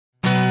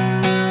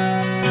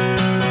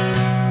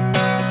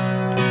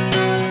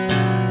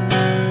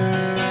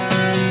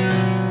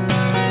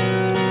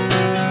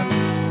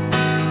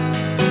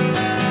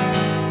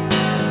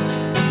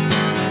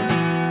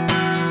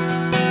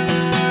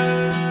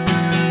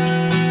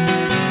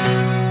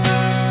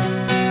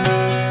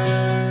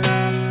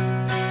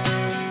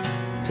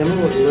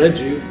led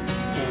you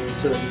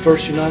to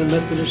First United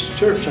Methodist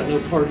Church. I know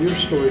part of your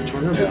story,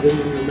 Turner, but then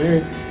when you were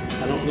married,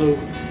 I don't know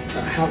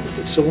how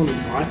did someone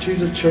invite you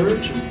to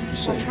church?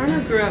 And well,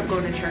 Turner grew up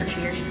going to church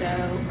here, so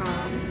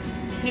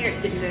his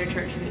parents didn't go to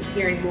church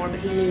here anymore, but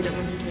he knew that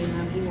when he came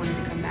home, he wanted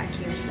to come back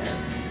here, so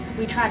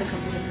we tried a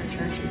couple different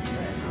churches,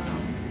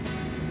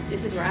 but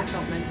this is where I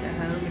felt most at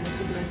home, and this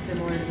is most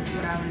similar to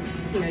what I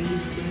was,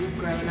 used to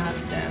growing up,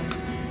 so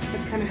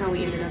that's kind of how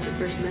we ended up at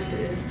First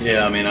Methodist.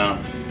 Yeah, I mean,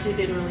 it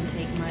didn't really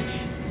take much.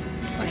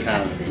 I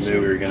kind of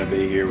knew we were going to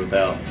be here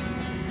without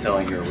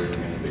telling her we were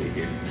going to be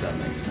here, if that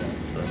makes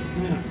sense. So.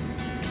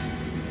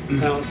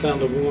 Yeah.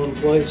 Found a warm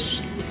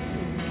place.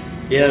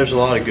 Yeah, there's a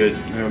lot of good,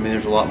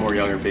 there's a lot more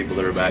younger people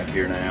that are back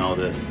here now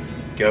that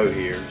go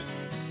here.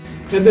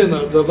 And then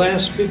the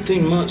last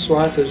 15 months,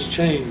 life has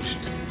changed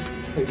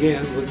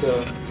again with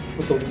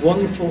a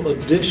wonderful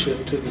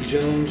addition to the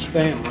Jones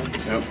family.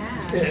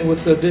 Yep.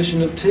 With the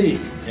addition of T.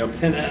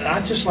 Yep. And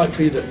I'd just like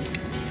for you to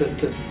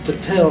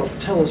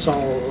tell us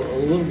all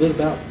a little bit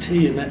about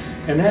T and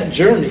that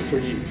journey for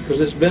you, because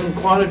it's been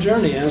quite a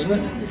journey, hasn't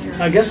it?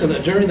 I guess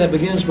a journey that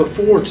begins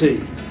before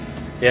T.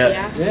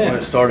 Yeah. When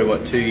it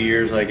started, 2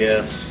 years, I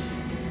guess.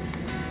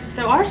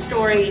 So our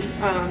story,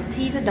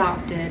 T's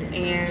adopted,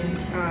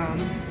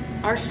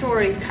 and our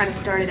story kind of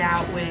started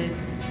out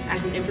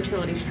as an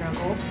infertility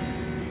struggle,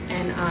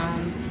 and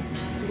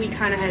we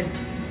kind of had,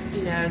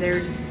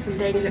 there's some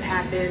things that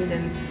happened,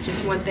 and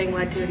just one thing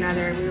led to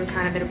another, and we were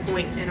kind of at a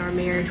point in our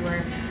marriage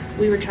where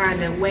we were trying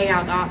to weigh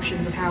out the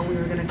options of how we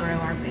were going to grow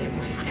our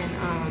family,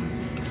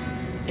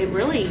 and it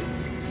really,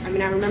 I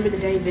remember the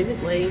day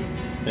vividly.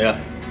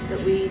 Yeah. That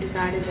we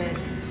decided that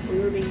we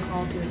were being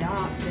called to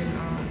adopt, and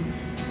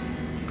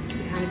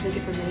we kind of took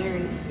it from there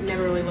and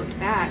never really looked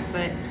back,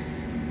 but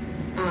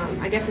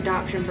I guess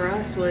adoption for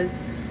us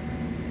was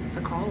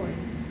a calling.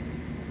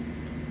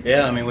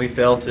 Yeah, we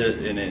felt it,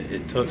 and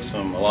it took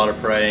a lot of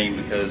praying,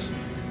 because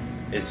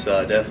it's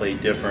definitely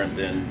different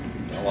than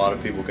a lot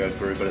of people go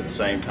through, but at the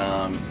same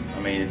time,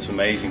 it's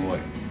amazing what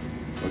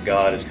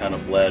God has kind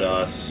of led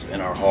us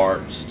in our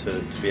hearts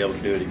to be able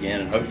to do it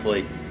again, and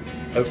hopefully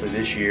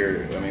this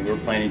year, we're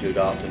planning to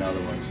adopt another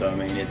one, so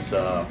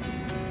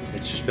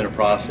it's just been a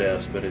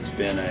process, but it's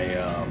been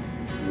a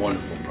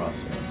wonderful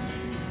process.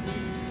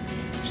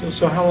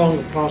 So how long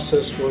the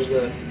process was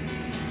that?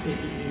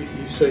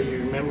 You say you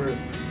remember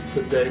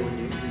the day when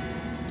you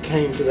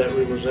came to that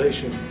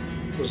realization.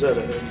 Was that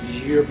a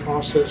year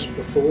process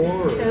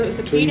before? Or so it was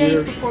a few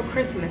days before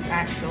Christmas,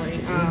 actually.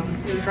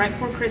 It was right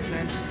before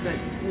Christmas that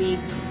we...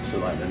 So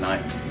like the 19th,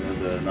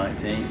 I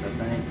think?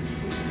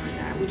 Something like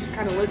that. We just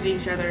kind of looked at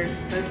each other,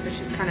 both of us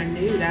just kind of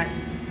knew that's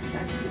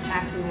the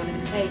path we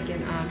wanted to take.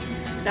 And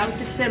so that was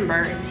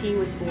December, and T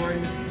was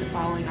born the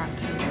following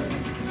October.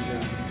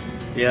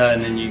 Yeah,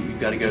 and then you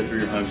got to go through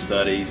your home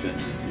studies,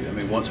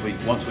 and once we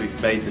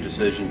made the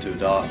decision to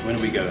adopt, when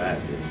did we go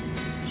active?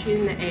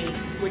 June the 8th,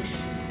 which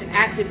an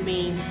active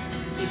means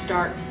you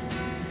start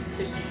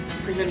just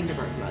presenting to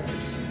birth mothers.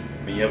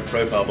 You have a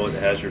profile book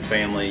that has your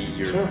family,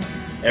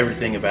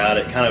 everything about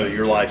it, kind of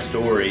your life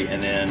story,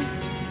 and then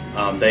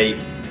they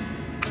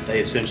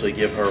essentially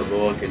give her a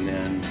book, and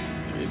then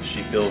if she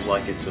feels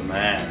like it's a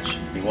match,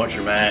 once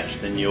you're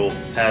matched, then you'll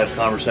have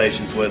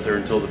conversations with her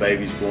until the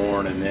baby's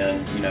born, and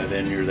then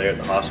then you're there at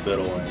the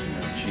hospital, and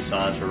she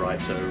signs her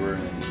rights over,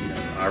 and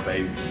our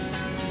baby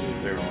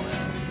from there on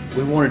out.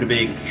 We wanted to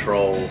be in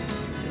control.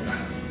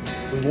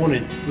 We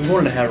wanted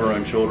to have our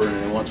own children,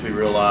 and once we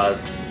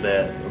realized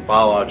that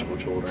biological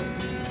children,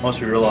 once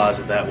we realized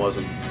that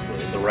wasn't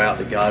the route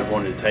that God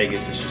wanted to take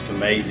us, it's just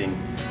amazing.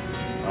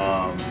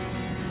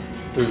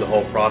 Through the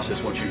whole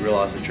process, once you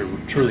realize that you're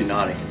truly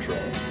not in control,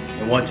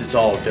 and once it's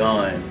all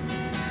done,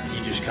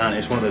 you just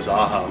it's one of those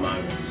aha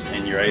moments,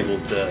 and you're able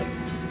to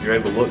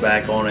look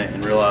back on it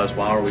and realize,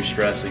 why are we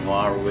stressing?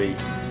 Why are we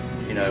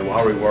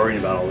worrying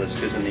about all this?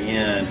 Because in the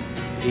end,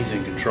 He's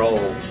in control,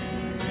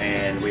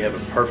 and we have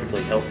a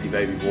perfectly healthy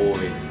baby boy.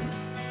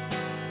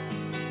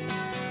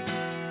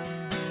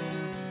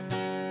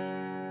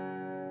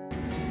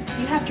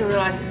 You have to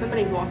realize that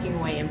somebody's walking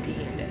away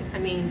empty-handed.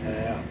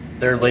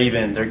 They're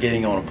leaving, they're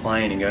getting on a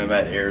plane and going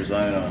back to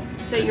Arizona.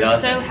 So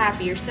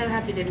you're so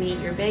happy to meet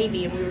your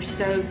baby, and we were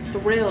so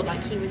thrilled,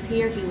 like he was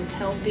here, he was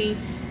healthy.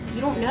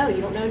 You don't know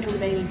until the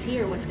baby's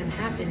here what's going to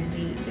happen. Is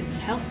he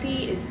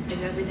healthy? Is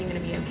everything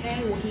going to be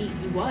okay? Well, he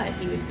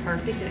was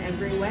perfect in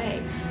every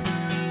way.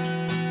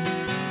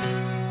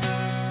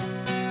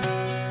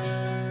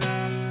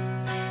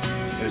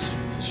 It was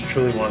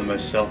truly one of the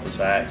most selfless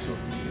acts. The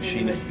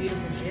most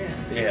beautiful gift.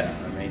 Yeah,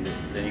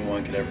 that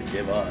anyone could ever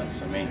give us.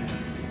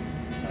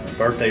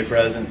 Birthday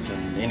presents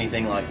and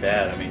anything like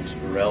that, it's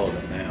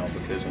irrelevant now,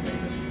 because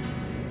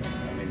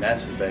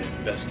that's the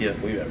best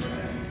gift we've ever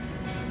had.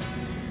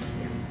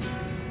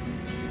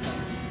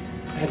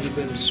 Have you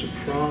been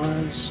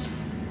surprised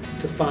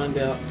to find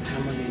out how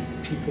many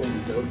people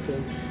in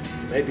Dothan,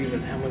 maybe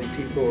even how many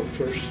people at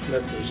First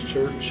Methodist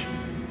Church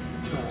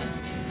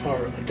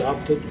are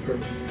adopted or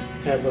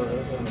have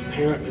a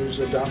parent who's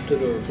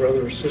adopted or a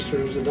brother or sister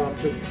who's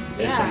adopted?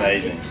 It's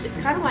amazing. It's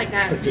kind of like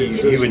that.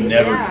 You would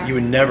never, Yeah. you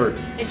would never.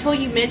 Until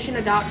you mention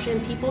adoption,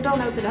 people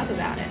don't open up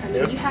about it. I mean,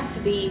 Yep. you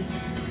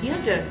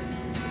have to,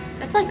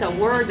 that's like a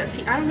word that,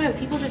 I don't know,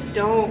 people just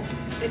don't,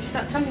 it's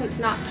not something that's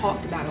not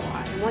talked about a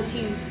lot. And once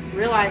you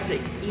realize that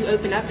you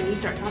open up and you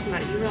start talking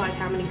about it, you realize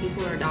how many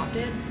people are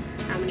adopted,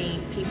 how many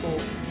people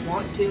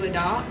want to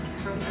adopt.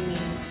 I mean,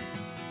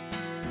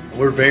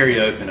 We're very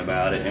open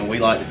about it, and we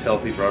like to tell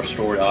people our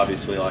story,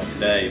 obviously, like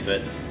today.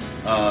 But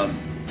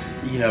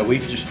you know, we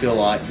just feel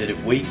like that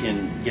if we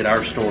can get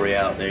our story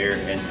out there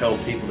and tell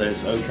people that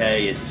it's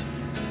okay, it's,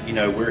 you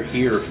know, we're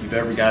here. If you've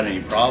ever got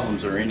any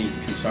problems or any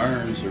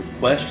concerns or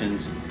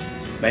questions,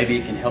 maybe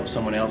it can help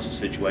someone else's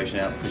situation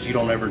out, because you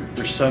don't ever.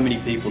 There's so many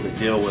people that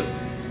deal with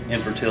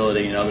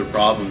infertility and other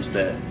problems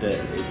that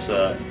it's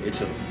a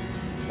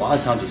lot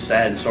of times a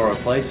sad and sorrow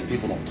place that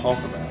people don't talk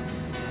about.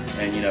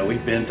 And you know,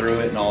 we've been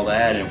through it and all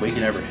that, and if we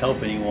can ever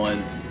help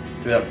anyone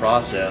through that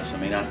process, I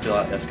mean, I feel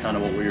like that's kind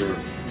of what we were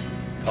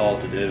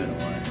called to do in a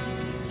way.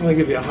 I'm going to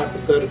give you a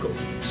hypothetical.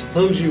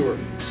 Suppose you were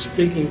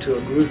speaking to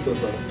a group of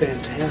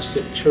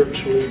fantastic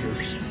church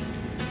leaders.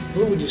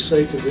 What would you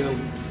say to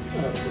them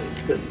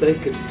that they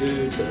could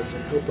do to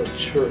help a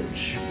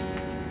church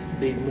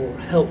be more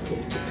helpful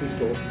to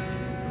people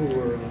who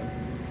are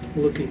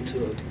looking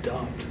to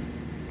adopt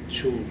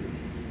children?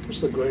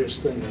 What's the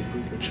greatest thing a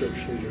group of church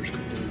leaders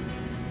could do?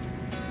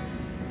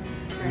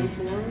 pray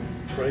for them.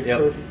 Pray Yep.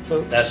 for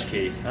folks? That's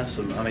key. That's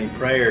some, I mean,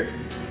 prayer.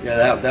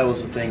 Yeah, that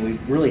was the thing we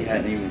really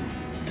hadn't even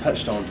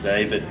touched on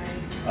today. But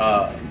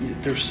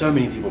there's so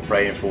many people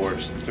praying for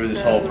us through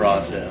this whole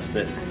process.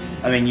 That,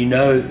 I mean, you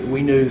know,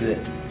 we knew that.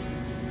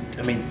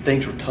 I mean,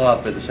 things were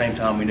tough, but at the same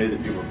time, we knew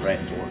that people were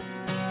praying for us.